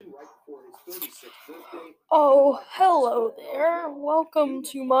Oh, hello there. Welcome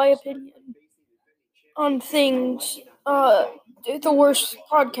to my opinion on things. The worst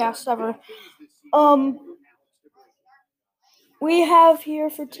podcast ever. We have here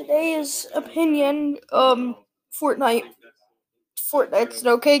for today's opinion, Fortnite. Fortnite's an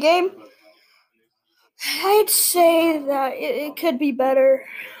okay game. I'd say that it could be better.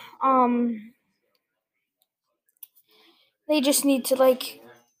 They just need to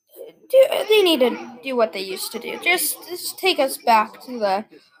they need to do what they used to do. Just take us back to the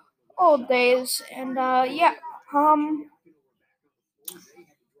old days, and yeah.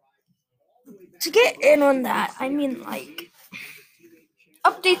 To get in on that, I mean,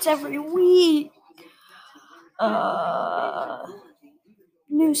 updates every week,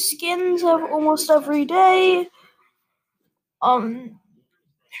 new skins of almost every day, um,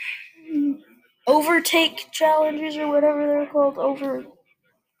 overtake challenges or whatever they're called, over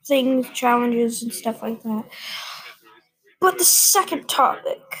things, challenges, and stuff like that. But the second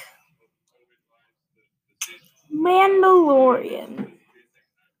topic, Mandalorian,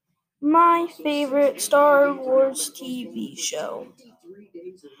 my favorite Star Wars TV show.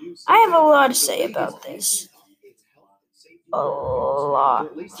 I have a lot to say about this. A lot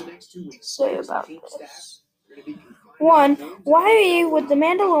to say about this. One, why would the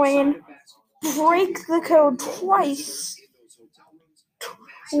Mandalorian break the code twice?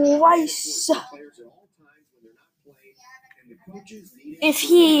 If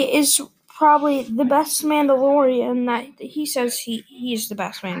he is probably the best Mandalorian, that he says he's the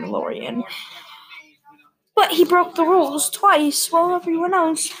best Mandalorian. But he broke the rules twice while everyone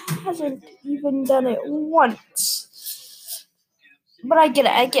else hasn't even done it once. But I get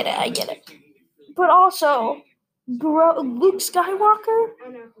it. But also, Luke Skywalker?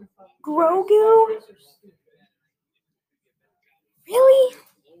 Grogu? Really?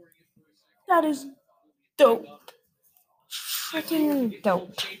 That is dope. Freaking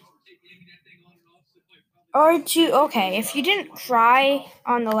dope. Okay, if you didn't cry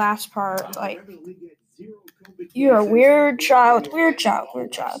on the last part, you're a weird child. We're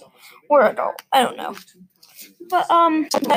adult. I don't know. But,